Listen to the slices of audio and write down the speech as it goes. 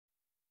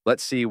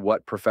Let's see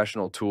what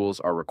professional tools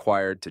are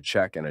required to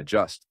check and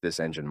adjust this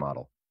engine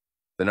model.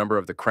 The number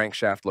of the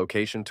crankshaft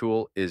location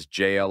tool is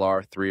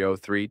JLR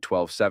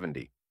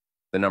 303-1270.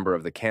 The number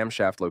of the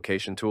camshaft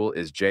location tool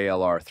is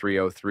JLR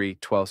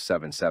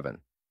 303-1277.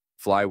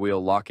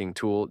 Flywheel locking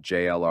tool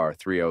JLR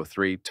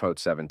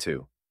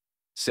 303-72.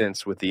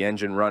 Since, with the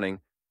engine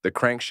running, the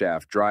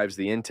crankshaft drives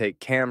the intake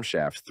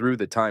camshaft through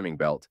the timing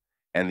belt,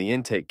 and the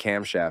intake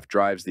camshaft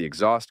drives the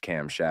exhaust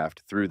camshaft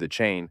through the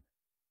chain,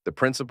 the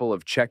principle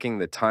of checking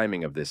the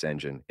timing of this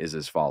engine is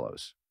as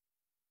follows.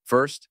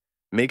 First,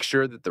 make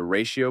sure that the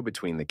ratio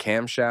between the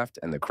camshaft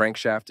and the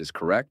crankshaft is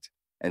correct,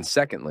 and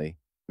secondly,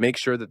 make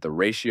sure that the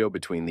ratio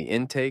between the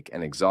intake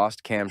and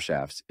exhaust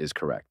camshafts is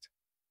correct.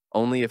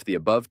 Only if the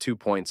above 2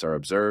 points are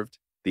observed,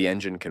 the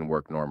engine can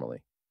work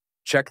normally.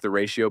 Check the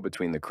ratio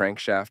between the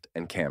crankshaft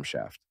and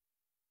camshaft.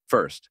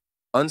 First,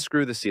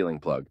 unscrew the sealing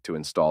plug to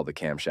install the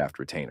camshaft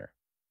retainer.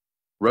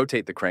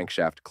 Rotate the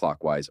crankshaft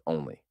clockwise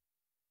only.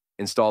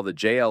 Install the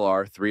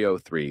JLR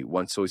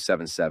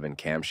 303-1277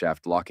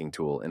 camshaft locking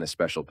tool in a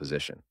special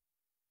position.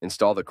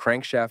 Install the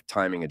crankshaft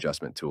timing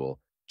adjustment tool,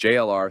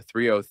 JLR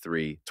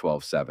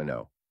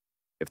 303-1270.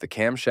 If the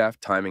camshaft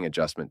timing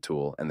adjustment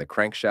tool and the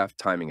crankshaft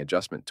timing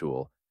adjustment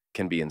tool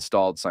can be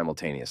installed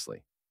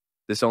simultaneously.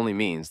 This only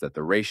means that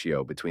the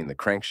ratio between the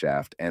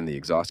crankshaft and the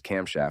exhaust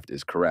camshaft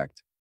is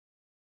correct.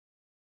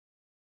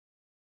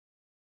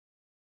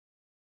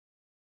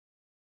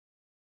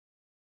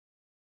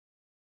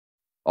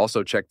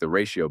 Also check the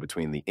ratio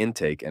between the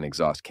intake and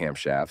exhaust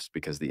camshafts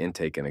because the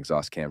intake and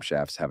exhaust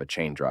camshafts have a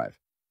chain drive.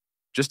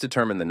 Just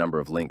determine the number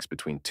of links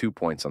between 2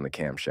 points on the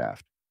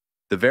camshaft.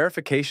 The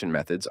verification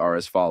methods are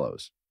as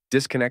follows.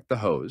 Disconnect the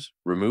hose,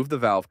 remove the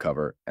valve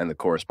cover and the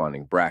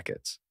corresponding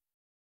brackets.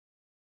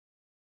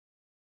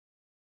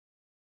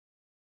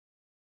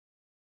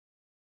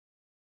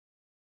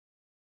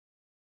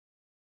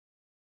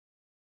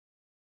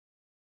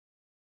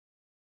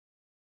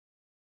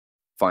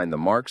 Find the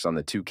marks on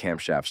the 2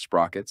 camshaft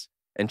sprockets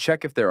and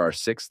check if there are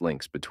 6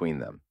 links between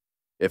them.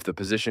 If the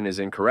position is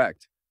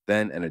incorrect,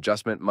 then an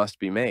adjustment must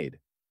be made.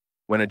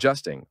 When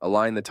adjusting,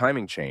 align the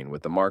timing chain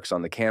with the marks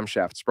on the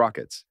camshaft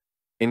sprockets.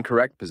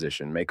 Incorrect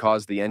position may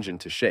cause the engine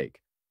to shake.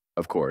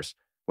 Of course,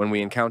 when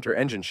we encounter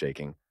engine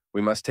shaking,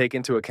 we must take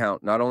into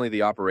account not only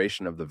the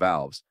operation of the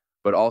valves,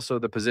 but also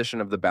the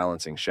position of the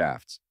balancing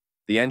shafts.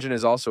 The engine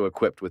is also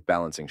equipped with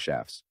balancing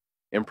shafts.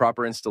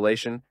 Improper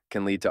installation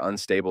can lead to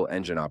unstable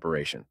engine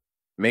operation.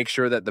 Make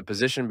sure that the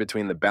position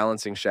between the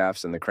balancing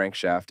shafts and the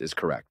crankshaft is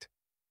correct.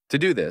 To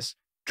do this,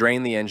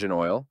 drain the engine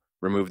oil,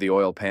 remove the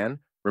oil pan,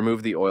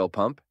 remove the oil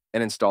pump,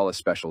 and install a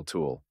special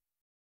tool.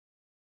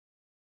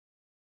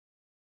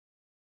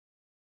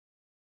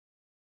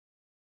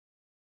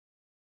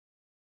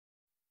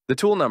 The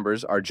tool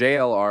numbers are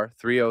JLR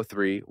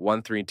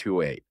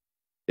 303-1328.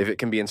 If it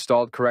can be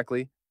installed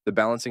correctly, the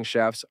balancing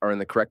shafts are in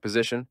the correct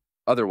position,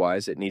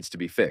 otherwise it needs to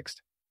be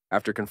fixed.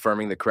 After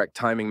confirming the correct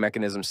timing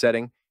mechanism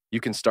setting, you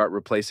can start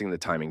replacing the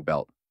timing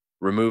belt.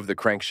 Remove the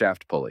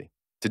crankshaft pulley.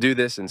 To do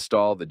this,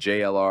 install the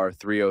JLR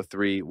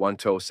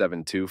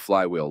 303-1272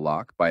 flywheel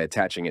lock by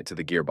attaching it to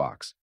the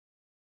gearbox.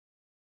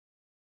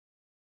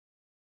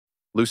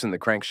 Loosen the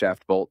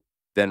crankshaft bolt,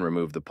 then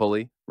remove the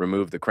pulley,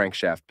 remove the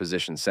crankshaft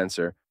position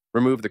sensor,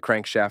 remove the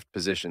crankshaft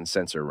position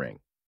sensor ring.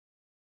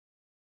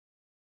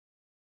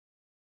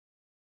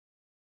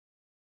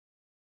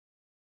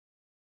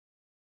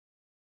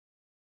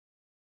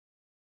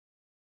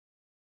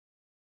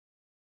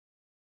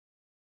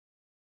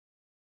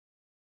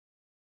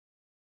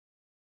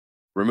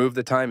 Remove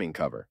the timing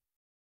cover.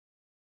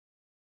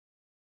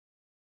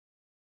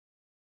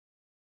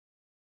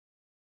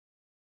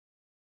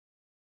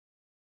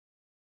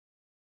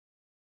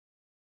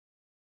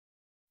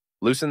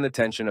 Loosen the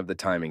tension of the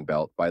timing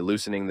belt by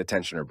loosening the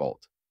tensioner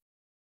bolt.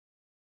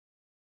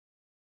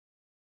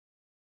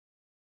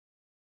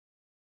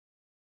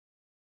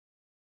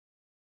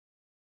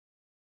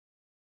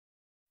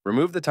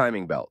 Remove the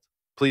timing belt.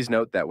 Please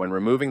note that when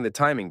removing the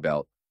timing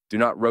belt, do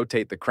not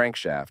rotate the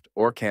crankshaft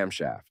or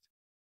camshaft.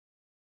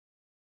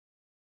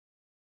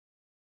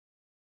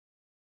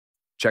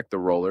 Check the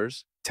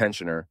rollers,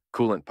 tensioner,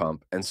 coolant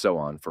pump, and so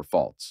on for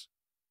faults.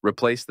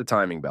 Replace the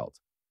timing belt.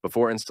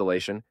 Before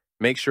installation,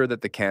 make sure that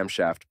the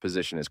camshaft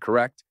position is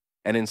correct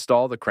and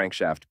install the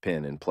crankshaft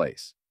pin in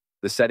place.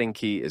 The setting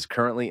key is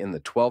currently in the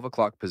 12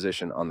 o'clock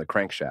position on the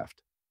crankshaft.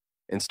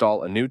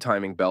 Install a new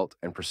timing belt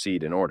and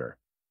proceed in order.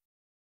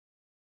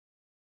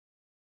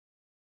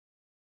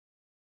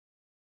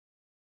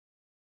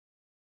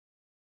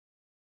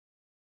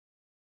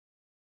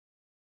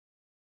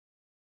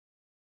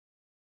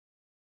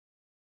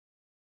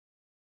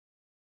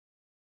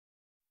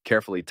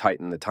 Carefully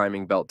tighten the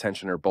timing belt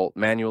tensioner bolt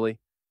manually.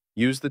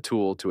 Use the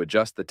tool to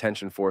adjust the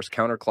tension force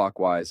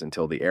counterclockwise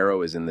until the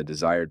arrow is in the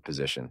desired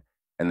position,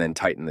 and then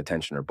tighten the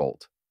tensioner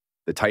bolt.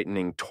 The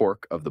tightening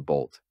torque of the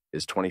bolt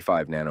is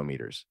 25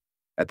 nanometers.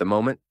 At the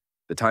moment,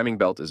 the timing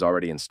belt is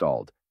already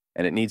installed,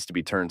 and it needs to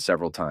be turned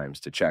several times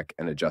to check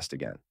and adjust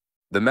again.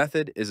 The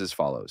method is as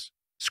follows.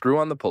 Screw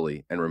on the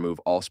pulley and remove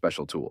all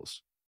special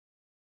tools.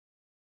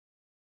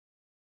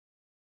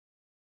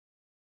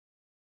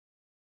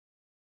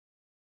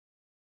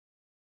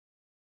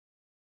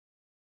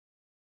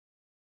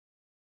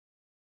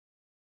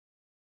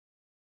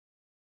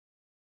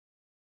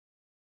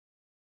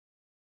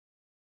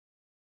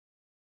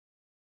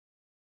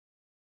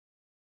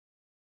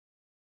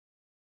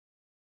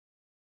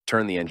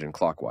 turn the engine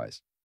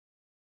clockwise.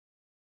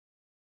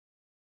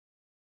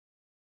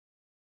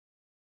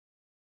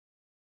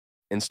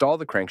 Install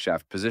the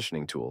crankshaft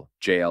positioning tool,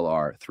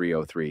 JLR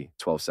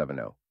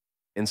 303-1270.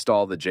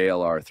 Install the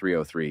JLR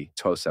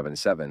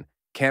 303-1277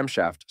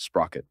 camshaft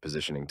sprocket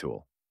positioning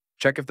tool.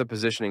 Check if the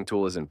positioning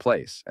tool is in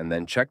place, and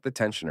then check the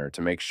tensioner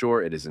to make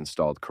sure it is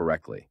installed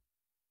correctly.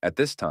 At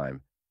this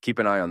time, keep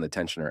an eye on the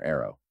tensioner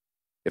arrow.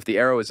 If the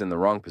arrow is in the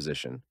wrong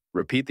position,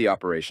 repeat the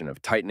operation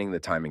of tightening the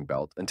timing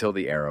belt until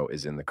the arrow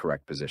is in the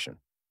correct position.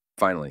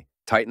 Finally,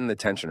 tighten the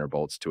tensioner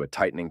bolts to a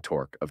tightening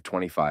torque of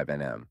 25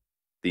 Nm.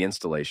 The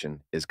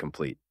installation is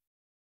complete.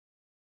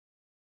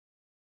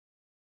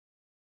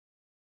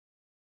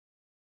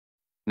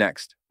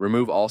 Next,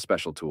 remove all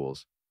special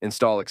tools,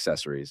 install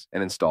accessories,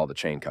 and install the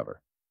chain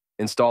cover.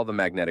 Install the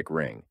magnetic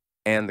ring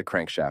and the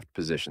crankshaft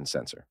position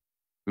sensor.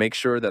 Make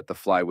sure that the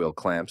flywheel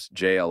clamps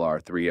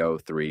JLR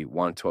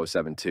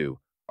 303-1272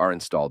 are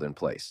installed in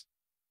place.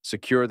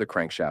 Secure the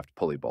crankshaft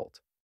pulley bolt.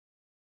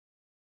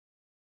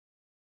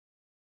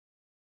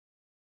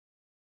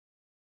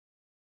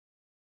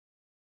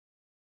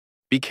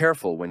 Be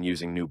careful when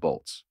using new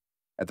bolts.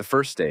 At the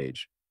first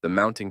stage, the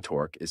mounting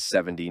torque is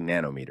 70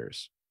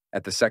 nanometers.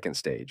 At the second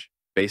stage,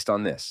 based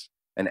on this,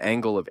 an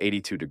angle of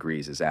 82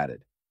 degrees is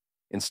added.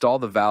 Install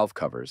the valve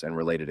covers and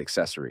related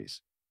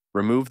accessories.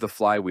 Remove the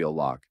flywheel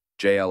lock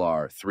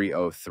JLR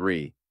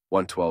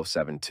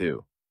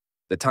 303-1272.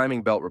 The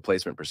timing belt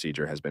replacement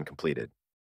procedure has been completed.